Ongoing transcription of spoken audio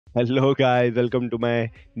Hello guys, welcome to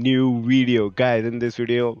my new video. Guys, in this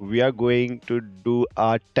video we are going to do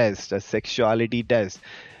a test, a sexuality test.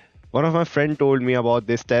 One of my friend told me about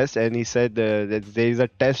this test and he said that there is a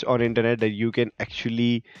test on internet that you can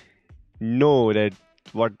actually know that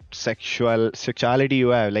what sexuality you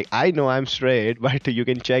have. Like I know I'm straight, but you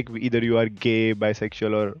can check either you are gay,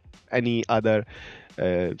 bisexual or any other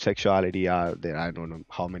sexuality are there. I don't know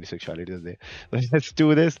how many sexualities are there. Let's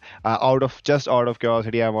do this. Out of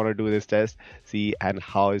curiosity, I want to do this test, see and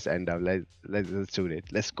how it's end up. Let's do it.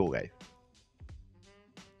 Let's go, guys.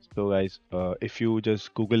 So, guys, if you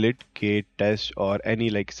just Google it, gay test or any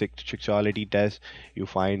like sexuality test, you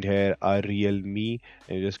find here a real me,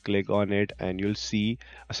 and you just click on it, and you'll see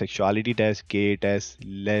a sexuality test, gay test,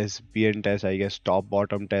 lesbian test, I guess top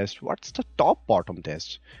bottom test. What's the top bottom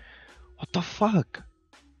test? What the fuck?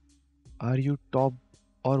 Are you top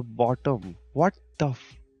or bottom? What the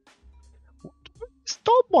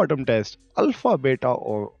top bottom test? Alpha, beta,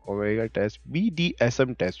 or omega test?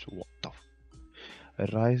 BDSM test? What the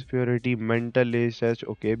rice purity, mental age test?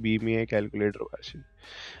 Okay, BMI calculator question.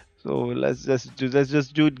 So let's just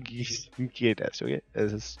do K test. Okay,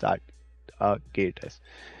 let's just start K test.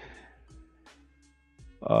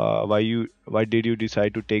 Why did you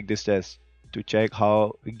decide to take this test? To check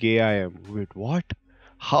how gay I am. Wait, what?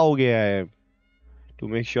 How gay I am? To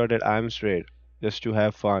make sure that I'm straight, just to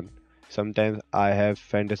have fun. Sometimes I have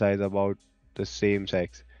fantasized about the same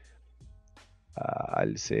sex.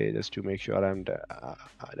 I'll say just to make sure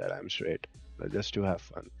that I'm straight, but just to have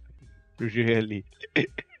fun. Really,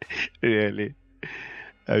 really.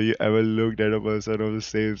 Have you ever looked at a person of the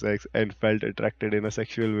same sex and felt attracted in a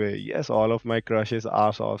sexual way? Yes, all of my crushes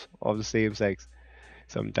are of the same sex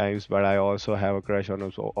sometimes, but I also have a crush on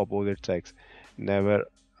opposite sex. Never,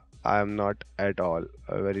 I'm not at all.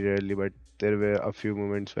 Very rarely, but there were a few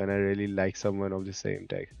moments when I really like someone of the same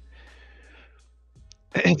sex.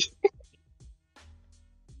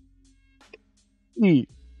 Hmm,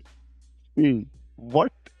 hmm.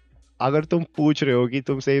 What? अगर तुम पूछ रहे हो कि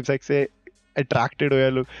तुम same sex से attracted हो या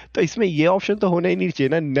लोग, तो इसमें ये ऑप्शन तो होना ही नहीं चाहिए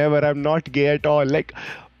ना, never, I am not gay at all. Like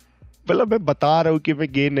मतलब मैं बता रहा हूँ कि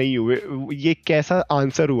मैं गे नहीं हूँ, ये कैसा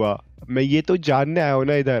आंसर हुआ? मैं ये तो जानने आया हूँ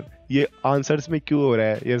ना इधर, ये आंसर्स में क्यों हो रहा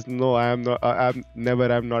है? Yes, no, I am not, I am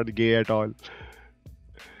never, I am not gay at all.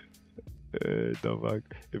 The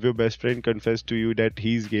fuck? If your best friend confessed to you that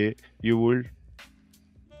he's gay, you would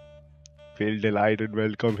feel delighted,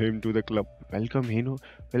 welcome him to the club. Welcome him?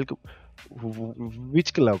 Welcome?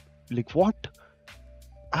 Which club? Like what?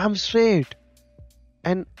 I'm straight.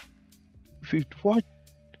 And what?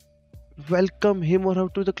 Welcome him or her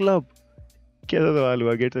to the club? कैसा सवाल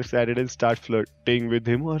हुआ? Get excited and start flirting with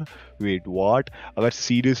him or wait what? अगर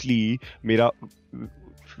seriously मेरा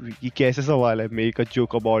ये कैसे सवाल है? Make a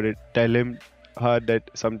joke about it. Tell him her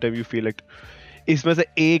that sometimes you feel like इसमें से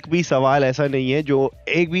एक भी सवाल ऐसा नहीं है जो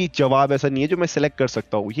एक भी जवाब ऐसा नहीं है जो मैं सिलेक्ट कर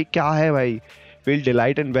सकता हूँ। ये क्या है भाई? Feel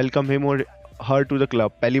delight and welcome him or her to the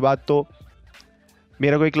club. पहली बात तो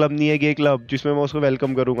मेरा कोई क्लब नहीं है गे क्लब जिसमें मैं उसको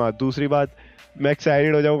वेलकम करूंगा। दूसरी बात, मैं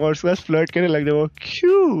एक्साइटेड हो जाऊंगा और उसके साथ फ्लर्ट करने लग जाऊंगा।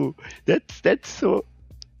 क्यों? दैट्स सो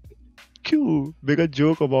क्यों? Make a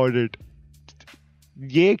joke about it.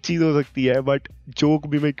 ये एक चीज हो सकती है, बट जोक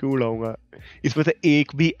भी मैं क्यों उड़ाऊंगा? इसमें से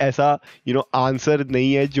एक भी ऐसा आंसर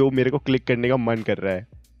नहीं है जो मेरे को क्लिक करने का मन कर रहा है।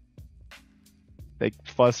 लाइक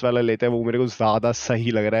फर्स्ट वाला लेते हैं, वो मेरे को ज्यादा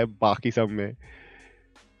सही लग रहा है बाकी सब में।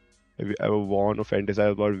 Have you ever worn or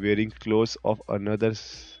fantasized about wearing clothes of another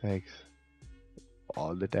sex?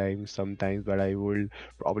 All the time, sometimes, but I will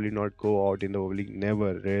probably not go out in the public.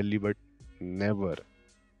 Never, rarely, but never,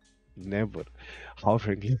 never. How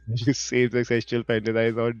frankly, you same sex sexual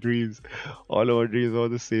fantasize or dreams. All our dreams are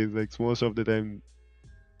the same sex most of the time.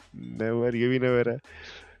 Never, ये भी never है.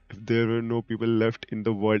 If there were no people left in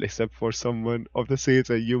the world except for someone of the same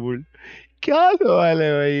sex, you would. क्या सवाल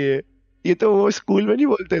है भाई ये तो वो स्कूल में नहीं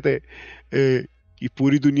बोलते थे कि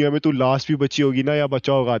पूरी दुनिया में तू लास्ट भी बची होगी ना या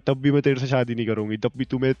बचा होगा तब भी मैं तेरे से शादी नहीं करूंगी, तब भी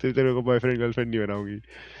तुम्हें तेरे को बॉयफ्रेंड गर्लफ्रेंड नहीं बनाऊंगी।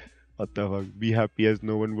 What the fuck? Be happy as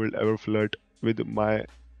no one will ever flirt with my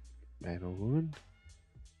man or woman.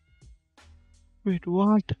 Wait,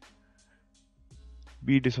 what?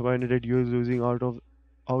 Be disappointed that you're losing out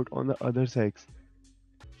on the other sex.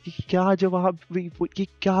 ये क्या जवाब? ये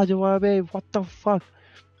क्या जवाब है? What the fuck?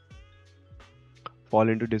 Fall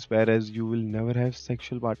into despair as you will never have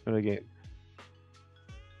sexual partner again.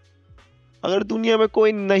 अगर दुनिया में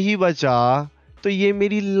कोई नहीं बचा तो ये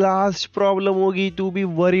मेरी लास्ट प्रॉब्लम होगी टू बी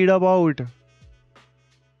वरीड अबाउट।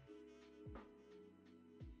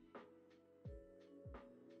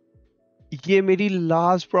 ये मेरी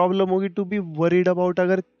लास्ट प्रॉब्लम होगी टू बी वरीड अबाउट।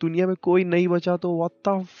 अगर दुनिया में कोई नहीं बचा तो what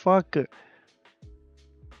the fuck?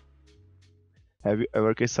 Have you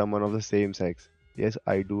ever kissed someone of the same sex? Yes,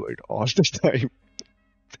 I do it all the time.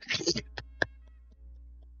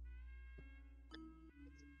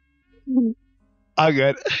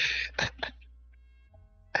 अगर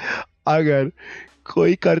अगर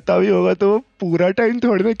कोई करता भी होगा तो वो पूरा टाइम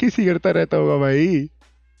थोड़ी ना किसी करता रहता होगा भाई.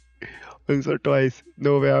 Once or twice.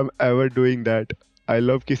 No way I'm ever doing that. I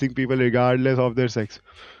love kissing people regardless of their sex.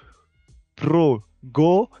 Bro,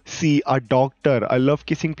 go see a doctor. I love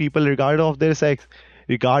kissing people regardless of their sex.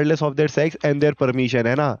 Regardless of their sex and their permission,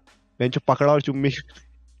 है ना? मैं जो पकड़ा और चुम्मी.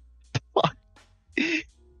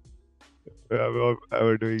 I'm not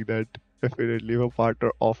ever doing that. Definitely, if a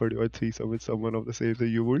partner offered you a threesome with someone of the same sex,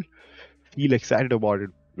 you would feel excited about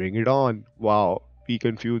it. Bring it on. Wow. Be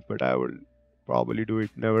confused, but I will probably do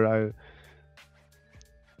it. Never.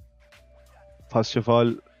 First of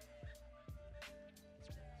all,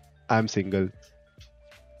 I'm single.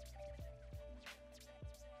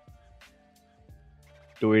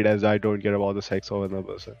 Do it as I don't care about the sex of another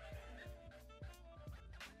person.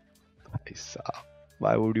 Aisa,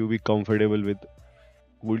 why would you be comfortable with?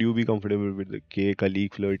 Would you be comfortable with the gay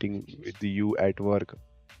colleague flirting with you at work?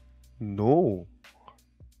 No.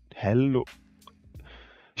 Hell no.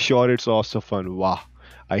 Sure, it's also fun. Wow.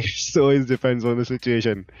 I so it depends on the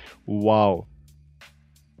situation. Wow.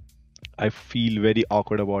 I feel very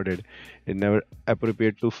awkward about it. It's never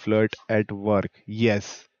appropriate to flirt at work.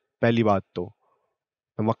 Yes. पहली बात तो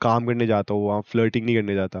मैं वहाँ काम करने जाता हूँ वहाँ फ्लर्टिंग नहीं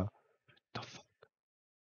करने जाता. The fuck?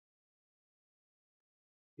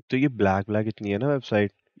 तो ये ब्लैक ब्लैक इतनी है ना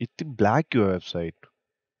वेबसाइट. इतनी ब्लैक क्यों है website? I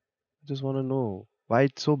just want to know why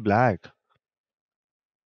it's so black.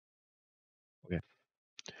 Okay.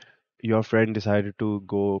 Your friend decided to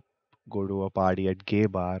go to a party at gay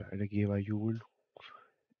bar. At a gay bar, you will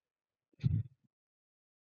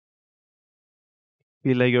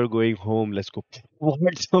feel like you're going home. Let's go. What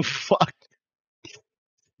the fuck?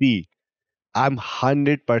 See, I'm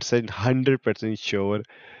 100% sure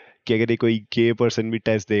कि अगर ये कोई गे person भी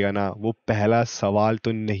test देगा ना वो पहला सवाल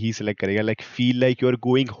तो नहीं सिलेक्ट करेगा like feel like you are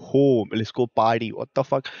going home let's go party what the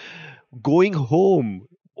fuck going home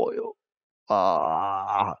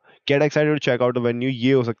get excited to check out the venue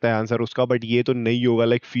ये हो सकता है आंसर उसका बट ये तो नहीं होगा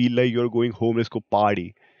like feel like you are going home let's go party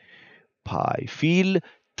भाई feel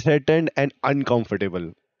threatened and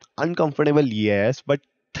uncomfortable uncomfortable yes but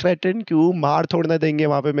threaten क्यों मार थोड़ ना देंगे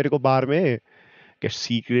वहां पे मेरे को बार में get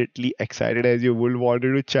secretly excited as you would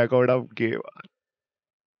wanted to check out a game.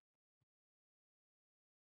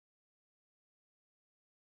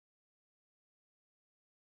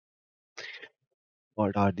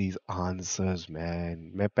 What are these answers, man?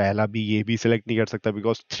 मैं पहला भी ये भी सिलेक्ट नहीं कर सकता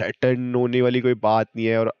because threatened होने वाली कोई बात नहीं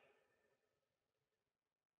है और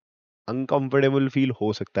uncomfortable feel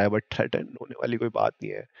हो सकता है but threatened होने वाली कोई बात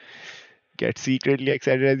नहीं है. Get secretly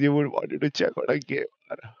excited as you would wanted to check out a game.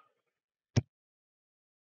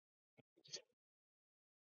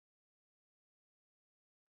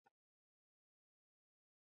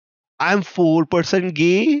 I'm 4%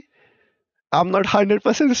 gay. I'm not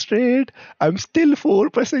 100% straight. I'm still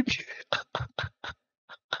 4%.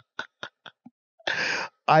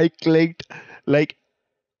 I clicked like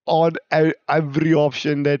on every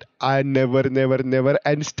option that I never, never, never,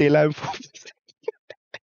 and still I'm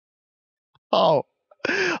how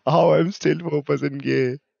how I'm still 4%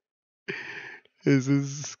 gay. This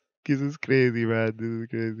is this is crazy, man. This is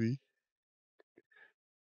crazy.